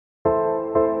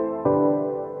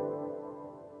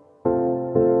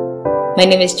My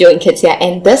name is Joe Nketia,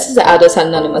 and this is the Adults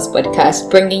Anonymous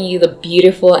podcast, bringing you the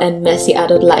beautiful and messy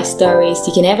adult life stories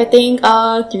you can ever think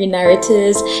of through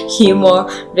narratives, humor,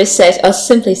 research, or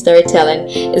simply storytelling.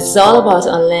 It's all about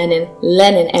unlearning,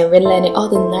 learning, and relearning all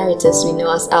the narratives we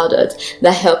know as adults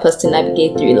that help us to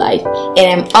navigate through life.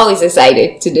 And I'm always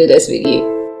excited to do this with you.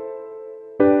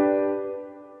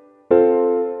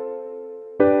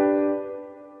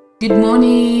 Good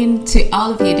morning to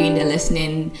all of you doing the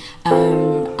listening.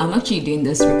 I'm actually doing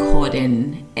this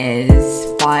recording is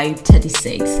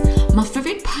 5:36. My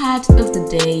favorite part of the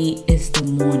day is the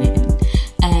morning,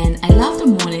 and I love the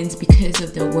mornings because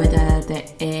of the weather, the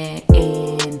air,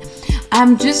 and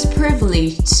I'm just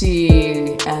privileged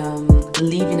to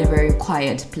live in a very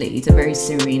quiet place, a very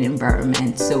serene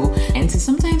environment. So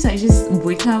sometimes I just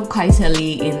wake up quite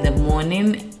early in the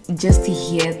morning just to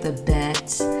hear the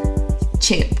birds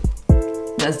chirp.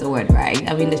 That's the word, right?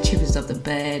 I mean, the chirps of the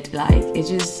bird, like it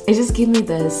just gives me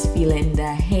this feeling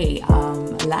that hey,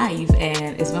 I'm alive,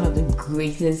 and it's one of the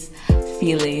greatest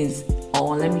feelings,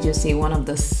 or let me just say one of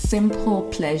the simple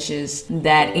pleasures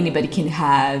that anybody can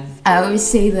have. I always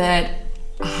say that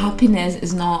happiness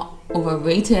is not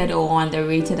overrated or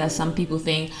underrated as some people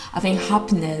think. I think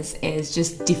happiness is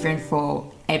just different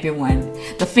for everyone.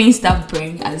 The things that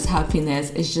bring us happiness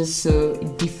is just so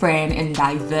different and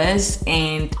diverse,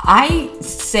 and I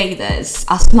say this,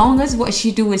 as long as what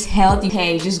you do is healthy,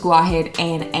 hey, just go ahead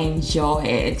and enjoy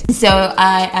it. So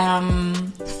I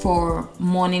am for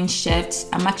morning shifts.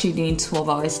 I'm actually doing 12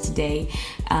 hours today,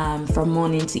 from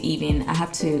morning to evening. I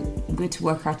have to go to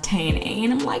work at 10,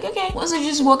 and I'm like, okay, once I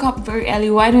just woke up very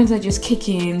early, why don't I just kick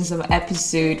in some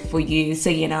episode for you? So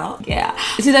yeah.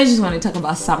 So I just want to talk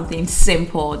about something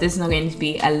simple. This is not going to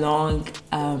be a long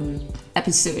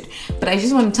episode, but I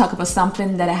just want to talk about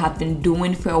something that I have been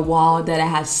doing for a while that I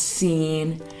have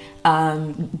seen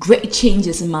great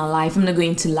changes in my life. I'm not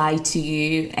going to lie to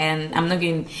you, and I'm not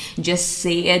going to just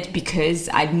say it because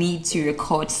I need to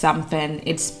record something.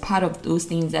 It's part of those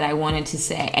things that I wanted to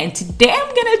say, and today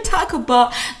I'm going to talk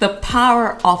about the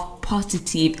power of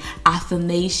positive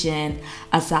affirmation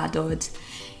as adults.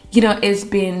 It's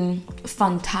been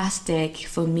fantastic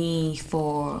for me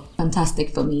for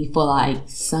like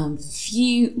some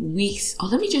few weeks, or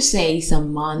let me just say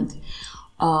some month.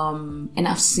 And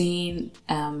I've seen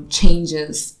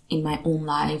changes in my own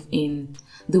life, in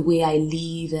the way I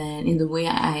live and in the way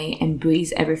I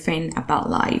embrace everything about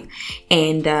life.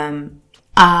 And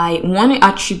I want to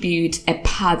attribute a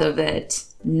part of it,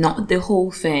 not the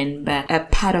whole thing, but a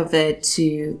part of it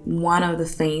to one of the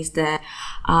things that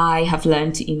I have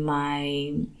learned in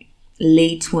my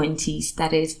late 20s,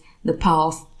 that is the power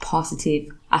of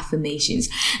positive affirmations.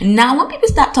 Now, when people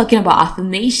start talking about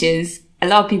affirmations, a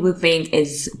lot of people think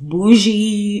it's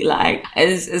bougie, like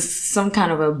it's some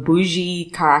kind of a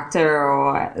bougie character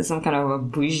or some kind of a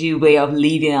bougie way of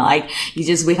living. Like you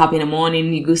just wake up in the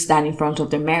morning, you go stand in front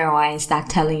of the mirror and start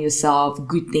telling yourself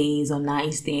good things or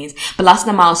nice things. But last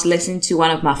time I was listening to one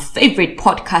of my favorite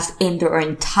podcasts in the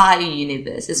entire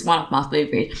universe. It's one of my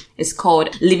favorite. It's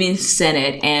called Living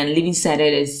Centered, and Living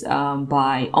Centered is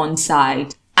by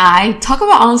Onsite. I talk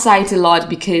about Onsite a lot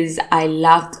because I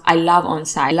love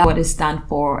Onsite. I love what it stands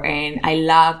for, and I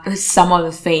love some of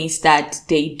the things that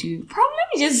they do. Probably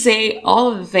let me just say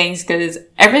all of the things, because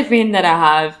everything that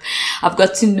I've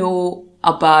got to know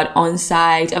about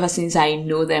Onsite ever since I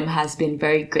know them has been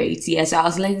very great. Yes, I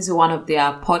was listening to one of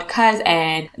their podcasts,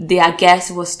 and their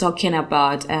guest was talking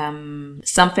about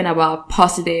something about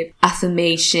positive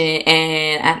affirmation,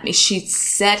 and she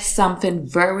said something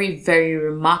very, very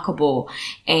remarkable,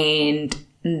 and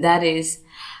that is,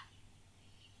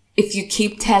 if you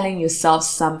keep telling yourself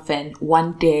something,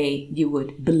 one day you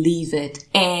would believe it.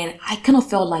 And I kind of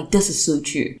felt like this is so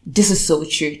true.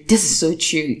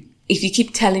 If you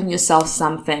keep telling yourself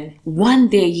something, one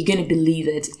day you're going to believe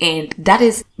it. And that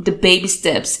is the baby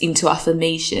steps into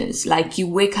affirmations. Like you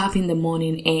wake up in the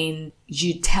morning and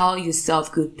you tell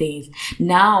yourself good things.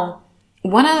 Now,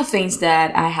 one of the things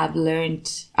that I have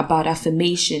learned about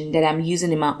affirmation that I'm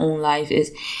using in my own life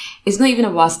is, it's not even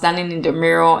about standing in the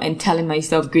mirror and telling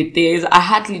myself good things. I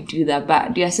hardly do that,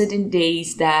 but there are certain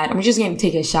days that I'm just going to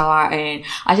take a shower and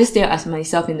I just stare at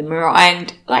myself in the mirror,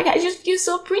 and like I just feel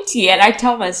so pretty, and I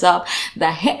tell myself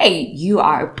that hey, you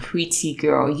are a pretty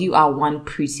girl, you are one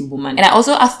pretty woman. And I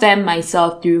also affirm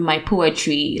myself through my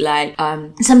poetry. Like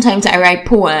sometimes I write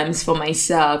poems for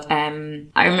myself. I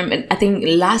remember, I think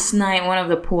last night one of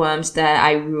the poems that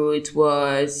I wrote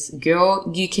was,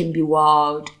 girl, you can be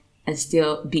wild and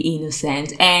still be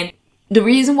innocent. And the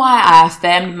reason why I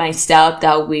affirmed myself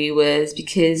that way was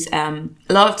because a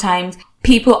lot of times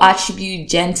people attribute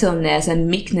gentleness and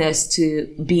meekness to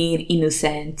being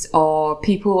innocent, or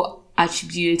people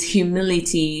attribute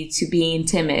humility to being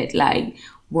timid. Like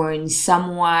when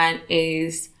someone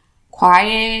is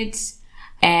quiet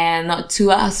and not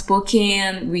too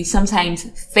outspoken, we sometimes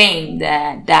think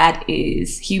that that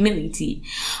is humility.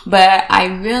 But I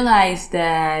realized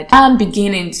that I'm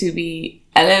beginning to be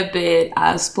a little bit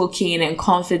outspoken and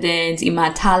confident in my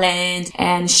talent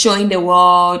and showing the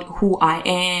world who I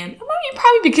am.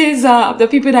 Probably because the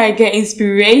people that I get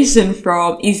inspiration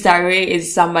from. Issa Rae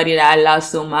is somebody that I love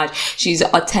so much. She's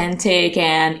authentic.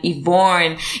 And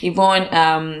Yvonne,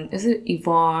 is it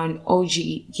Yvonne OG?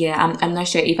 Yeah, I'm not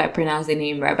sure if I pronounce the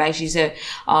name right, but she's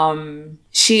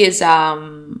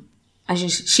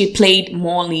she played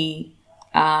Molly,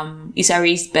 Issa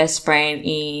Rae's best friend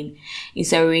in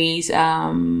Issa Rae's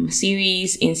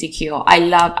series Insecure. I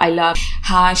love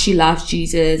how she loves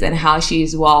Jesus and how she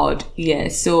is wild. Yeah.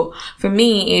 So for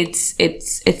me,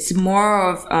 it's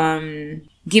more of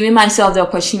giving myself the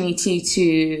opportunity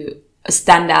to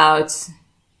stand out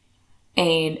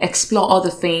and explore all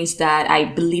the things that I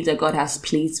believe that God has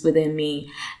placed within me,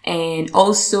 and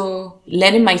also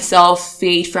letting myself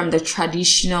fade from the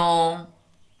traditional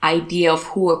idea of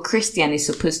who a Christian is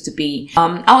supposed to be.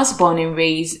 I was born and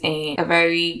raised in a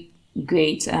very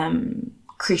great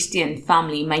Christian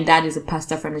family. My dad is a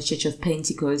pastor from the Church of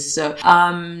Pentecost. So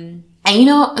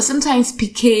and sometimes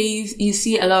PKs, you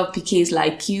see a lot of PKs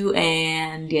like you,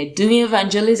 and they're doing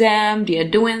evangelism, they're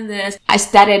doing this. I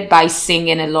started by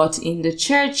singing a lot in the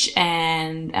church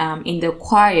and in the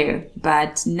choir,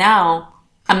 but now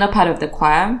I'm not part of the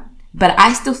choir. But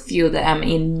I still feel that I'm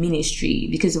in ministry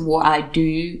because of what I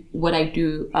do,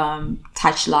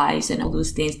 touch lives and all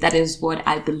those things. That is what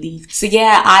I believe. So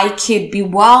yeah, I could be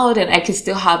wild and I could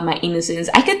still have my innocence.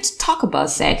 I could talk about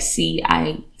sex. See,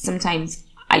 sometimes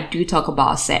I do talk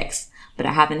about sex, but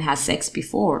I haven't had sex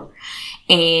before.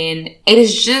 And it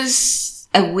is just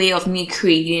a way of me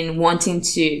wanting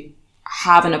to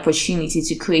have an opportunity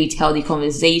to create healthy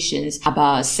conversations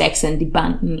about sex and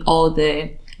debunking all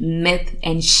the myth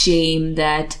and shame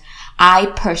that I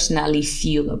personally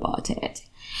feel about it.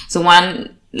 So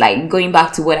going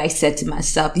back to what I said to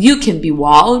myself, you can be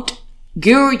wild.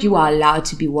 Girl, you are allowed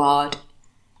to be wild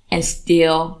and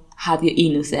still have your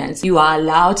innocence. You are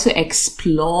allowed to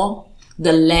explore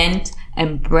the length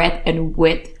and breadth and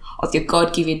width of your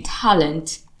God-given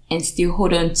talent and still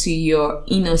hold on to your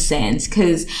innocence.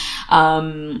 Cause,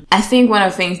 I think one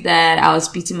of the things that I was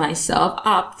beating myself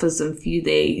up for some few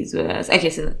days was, okay,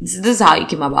 so this is how it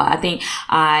came about. I think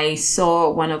I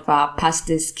saw one of our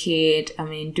pastor's kid,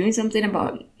 doing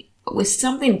something with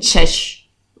something church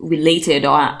related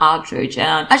or an outreach,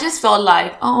 and I just felt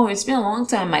like, oh, it's been a long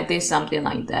time I did something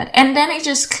like that. And then it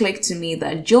just clicked to me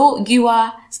that, Joe, you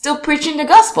are still preaching the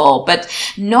gospel, but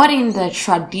not in the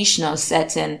traditional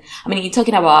setting. You're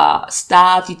talking about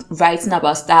stuff, you're writing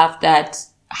about stuff that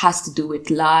has to do with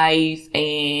life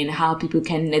and how people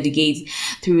can navigate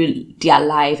through their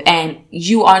life. And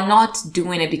you are not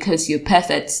doing it because you're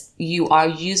perfect. You are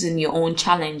using your own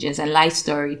challenges and life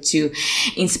story to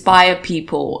inspire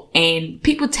people. And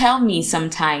people tell me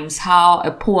sometimes how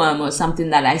a poem or something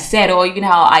that I said, or even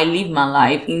how I live my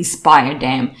life, inspire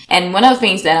them. And one of the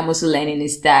things that I'm also learning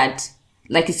is that,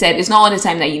 like I said, it's not all the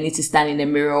time that you need to stand in the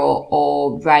mirror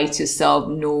or write yourself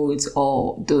notes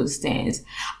or those things.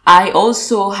 I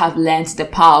also have learned the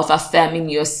power of affirming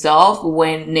yourself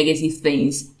when negative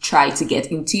things try to get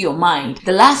into your mind.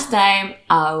 The last time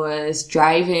I was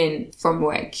driving from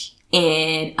work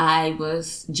and I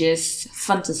was just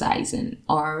fantasizing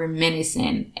or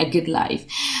reminiscing a good life,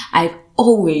 I've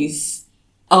always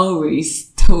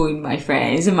told my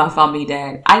friends and my family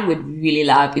that I would really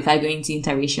love if I go into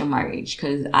interracial marriage,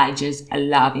 because I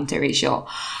love interracial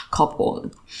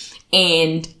couples.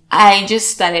 And I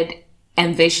just started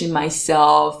envisioning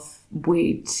myself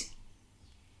with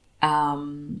a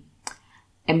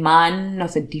man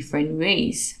of a different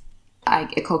race,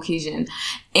 like a Caucasian.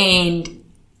 And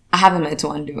I haven't met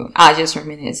one though. I just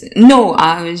reminisce. No,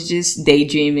 I was just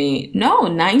daydreaming. No,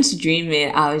 not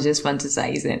dreaming. I was just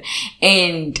fantasizing.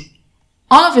 And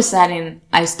all of a sudden,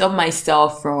 I stopped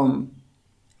myself from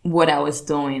what I was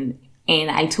doing. And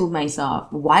I told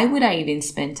myself, why would I even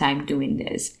spend time doing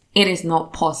this? It is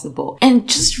not possible. And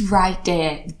just right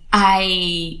there,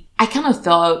 I kind of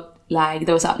felt like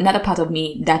there was another part of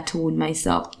me that told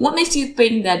myself, what makes you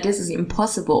think that this is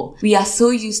impossible? We are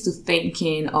so used to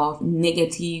thinking of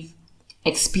negative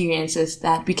experiences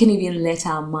that we can't even let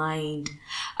our mind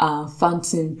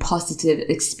fountain positive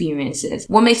experiences.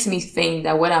 What makes me think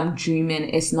that what I'm dreaming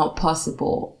is not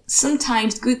possible?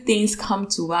 Sometimes good things come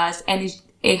to us and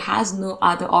it has no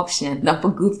other option than for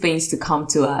good things to come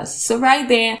to us. So right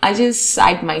there, I just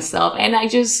psyched myself and I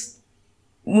just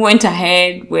went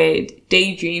ahead with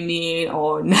daydreaming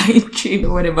or night dream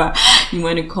or whatever you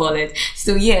want to call it.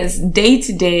 So yes, day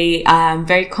to day, I'm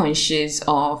very conscious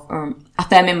of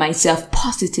affirming myself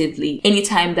positively.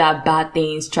 Anytime that bad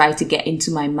things try to get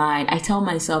into my mind, I tell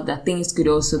myself that things could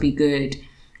also be good.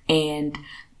 And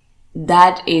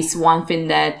that is one thing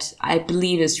that I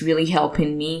believe is really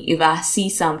helping me. If I see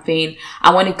something,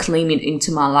 I want to claim it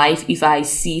into my life. If I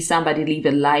see somebody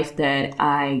live a life that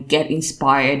I get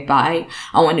inspired by,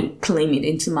 I want to claim it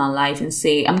into my life and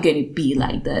say, I'm going to be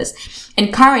like this.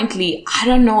 And currently, I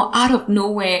don't know, out of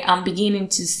nowhere, I'm beginning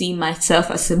to see myself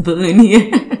as a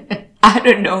billionaire. I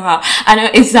don't know how. I know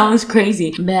it sounds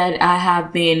crazy, but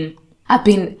I've been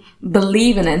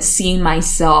believing and seeing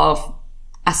myself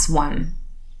as one.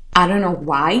 I don't know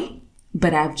why,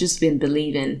 but I've just been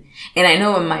believing. And I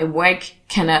know my work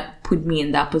cannot put me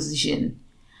in that position.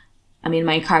 I mean,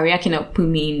 my career cannot put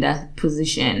me in that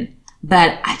position.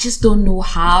 But I just don't know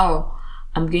how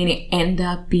I'm going to end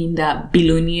up being that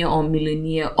billionaire or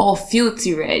millionaire or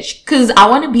filthy rich. Because I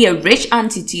want to be a rich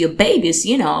auntie to your babies,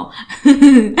 you know.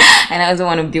 And I also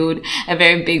want to build a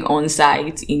very big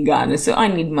on-site in Ghana. So I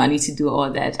need money to do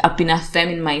all that. I've been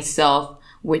affirming myself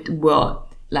with wealth.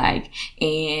 I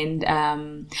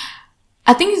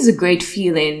think it's a great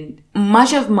feeling.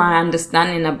 Much of my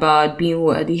understanding about being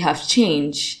worthy have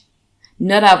changed.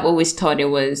 Not that I've always thought it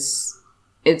was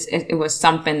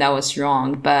something that was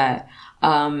wrong, but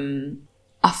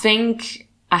I think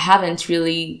I haven't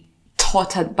really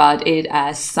thought about it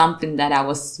as something that I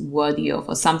was worthy of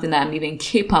or something that I'm even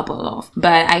capable of.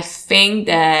 But I think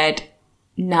that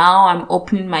now I'm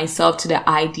opening myself to the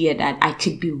idea that I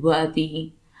could be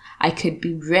worthy. I could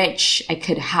be rich. I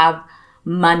could have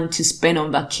money to spend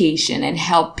on vacation and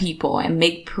help people and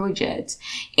make projects.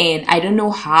 And I don't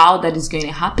know how that is going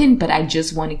to happen, but I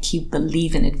just want to keep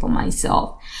believing it for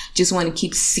myself. Just want to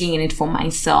keep seeing it for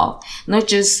myself. Not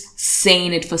just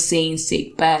saying it for saying's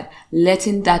sake, but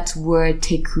letting that word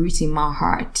take root in my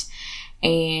heart.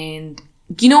 And,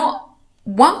 you know,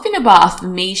 one thing about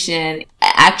affirmation,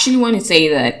 I actually want to say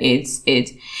that it's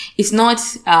not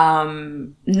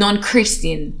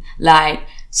non-Christian. Like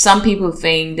some people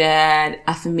think that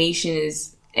affirmation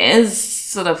is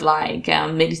sort of like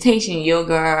meditation,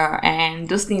 yoga, and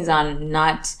those things are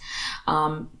not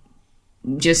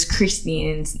just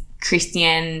Christian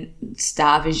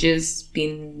stuff. It's just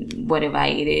been whatever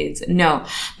it is. No,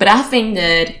 but I think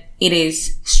that it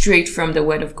is straight from the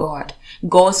Word of God.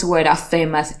 God's word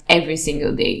affirms us every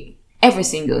single day. And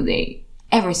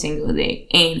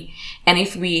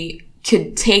if we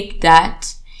could take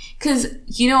that, because,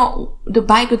 you know, the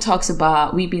Bible talks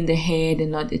about we being the head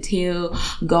and not the tail.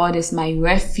 God is my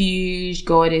refuge.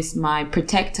 God is my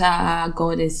protector.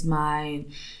 God is my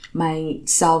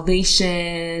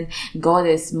salvation. God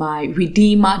is my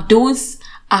redeemer. Those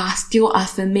are still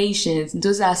affirmations.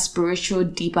 Those are spiritual,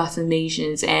 deep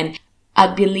affirmations. And I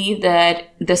believe that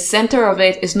the center of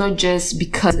it is not just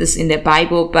because it's in the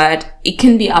Bible, but it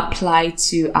can be applied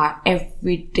to our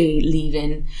everyday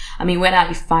living. I mean, when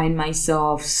I find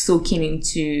myself sinking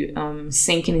into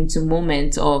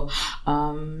moments of,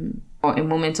 or a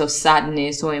moment of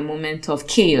sadness or a moment of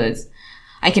chaos,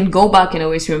 I can go back and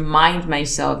always remind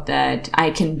myself that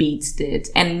I can beat this.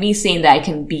 And me saying that I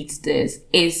can beat this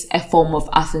is a form of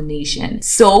affirmation.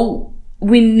 So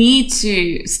we need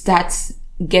to start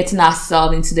getting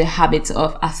ourselves into the habit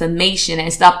of affirmation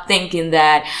and stop thinking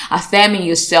that affirming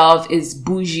yourself is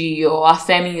bougie, or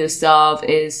affirming yourself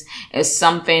is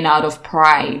something out of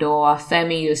pride, or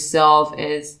affirming yourself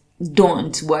is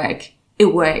don't work.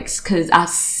 It works, because I've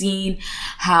seen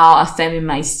how affirming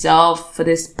myself for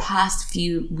this past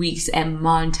few weeks and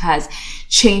months has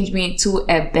changed me to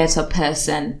a better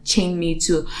person, changed me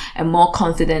to a more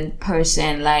confident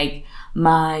person. Like,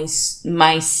 my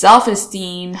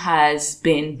self-esteem has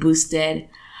been boosted.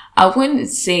 I wouldn't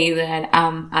say that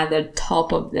I'm at the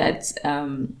top of that,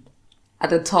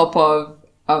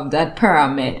 of that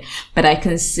pyramid, but I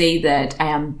can say that I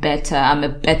am better. I'm a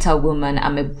better woman.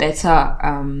 I'm a better,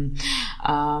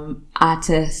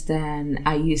 artist than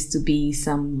I used to be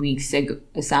some years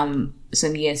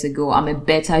ago. I'm a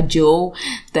better Joe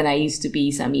than I used to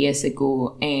be some years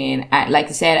ago. And like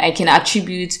I said, I can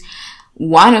attribute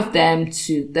one of them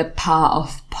to the power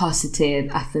of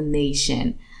positive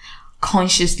affirmation.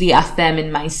 Consciously affirming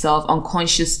myself,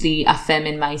 unconsciously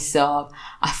affirming myself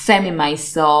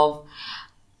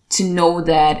to know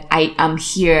that I am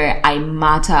here, I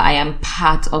matter, I am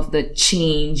part of the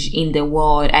change in the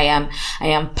world, I am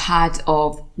part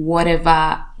of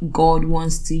whatever God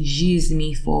wants to use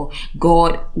me for.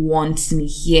 God wants me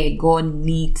here. God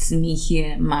needs me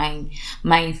here. My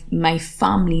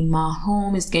family, my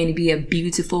home is going to be a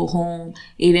beautiful home,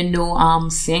 even though I'm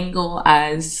single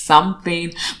as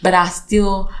something, but I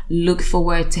still look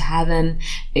forward to having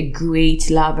a great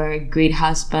lover, great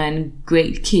husband,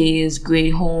 great kids,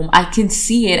 great home. I can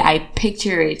see it. I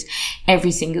picture it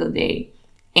every single day.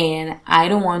 And I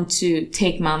don't want to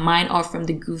take my mind off from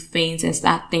the good things and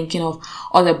start thinking of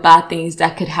all the bad things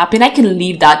that could happen. I can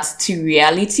leave that to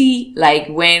reality, like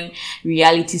when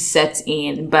reality sets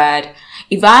in. But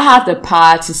if I have the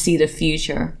power to see the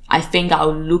future, I think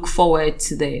I'll look forward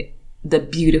to the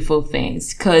beautiful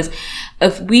things. Because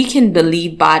if we can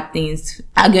believe bad things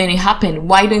are going to happen,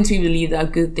 why don't we believe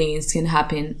that good things can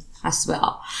happen as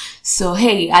well? So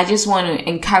hey, I just want to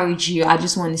encourage you. I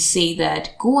just want to say that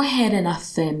go ahead and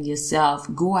affirm yourself.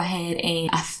 Go ahead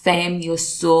and affirm your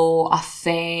soul,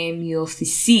 affirm your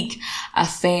physique,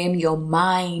 affirm your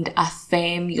mind,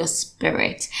 affirm your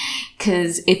spirit.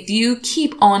 Because if you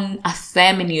keep on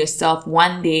affirming yourself,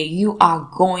 one day you are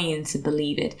going to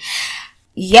believe it.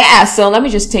 Yeah, so let me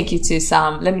just take you through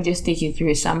some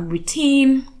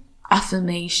routine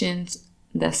affirmations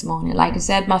this morning. Like I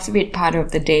said, my favorite part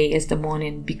of the day is the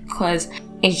morning, because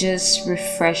it's just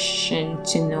refreshing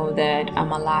to know that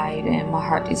I'm alive and my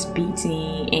heart is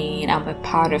beating and I'm a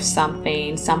part of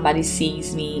something. Somebody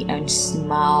sees me and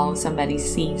smiles. Somebody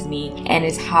sees me and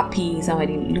is happy.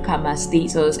 Somebody look at my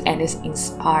status and is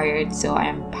inspired. So I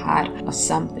am part of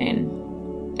something.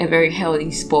 A very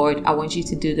healthy sport. I want you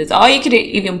to do this. Or you could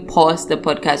even pause the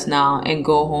podcast now and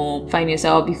go home, find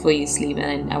yourself before you sleep,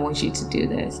 and I want you to do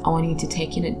this. I want you to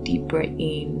take in a deep breath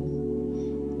in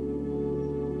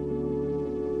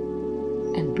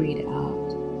and breathe out.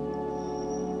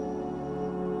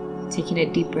 Taking a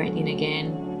deep breath in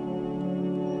again.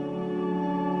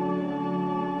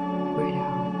 Breathe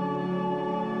out.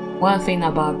 One thing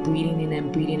about breathing in and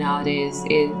breathing out is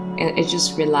it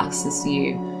just relaxes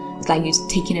you. It's like you're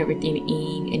taking everything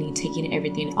in and you're taking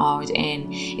everything out,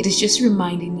 and it is just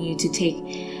reminding you to take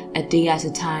a day at a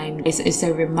time. It's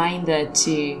a reminder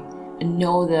to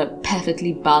know that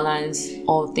perfectly balanced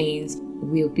all things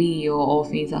will be, or all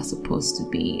things are supposed to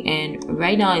be. And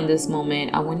right now in this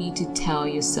moment, I want you to tell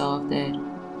yourself that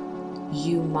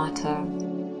you matter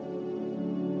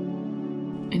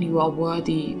and you are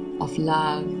worthy of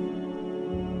love,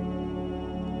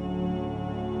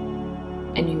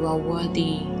 and you are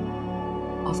worthy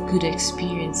of good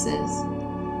experiences,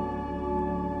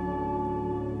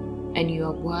 and you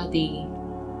are worthy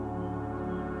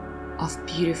of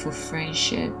beautiful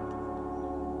friendship.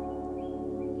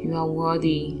 You are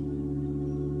worthy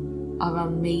of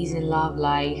amazing love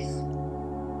life.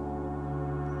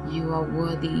 You are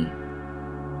worthy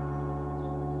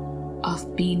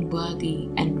of being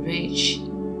worthy and rich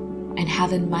and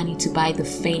having money to buy the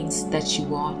things that you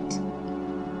want.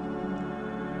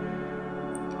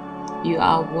 You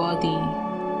are worthy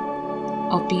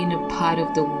of being a part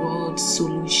of the world's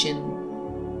solution.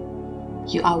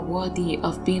 You are worthy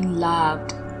of being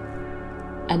loved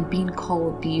and being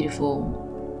called beautiful.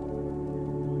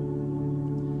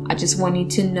 I just want you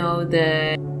to know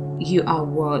that you are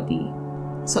worthy.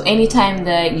 So anytime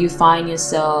that you find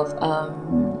yourself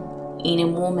in a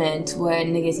moment where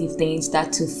negative things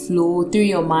start to flow through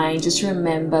your mind, just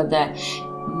remember that,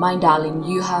 my darling,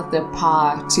 you have the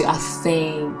power to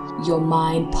affirm your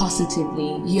mind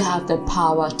positively. You have the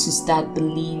power to start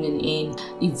believing in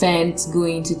events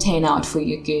going to turn out for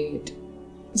your good.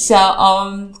 So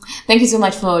thank you so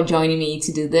much for joining me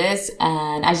to do this,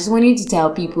 and I just wanted to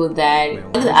tell people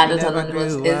that the Adult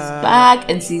Anonymous is back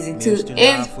and season 2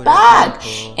 is back,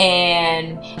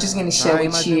 and I'm just going to share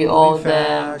with you all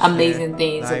the amazing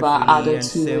things about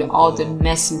adulthood, all the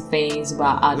messy things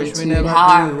about adulthood, how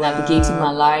I'm navigating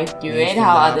my life through it,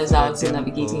 how others are also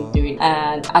navigating through it,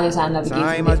 and others are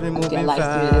navigating their life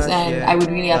through this. And I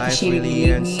would really appreciate if you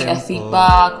leave me a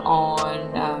feedback on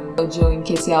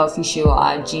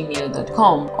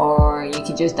joinktofficial@gmail.com, or you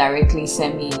can just directly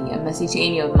send me a message to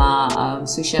any of my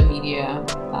social media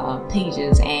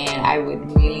pages, and I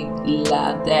would really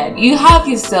love that. You have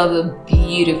yourself a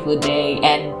beautiful day,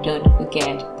 and don't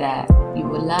forget that you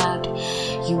were loved,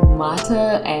 you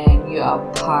matter, and you are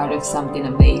part of something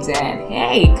amazing.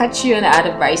 Hey, catch you on the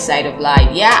other bright side of life.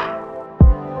 Yeah.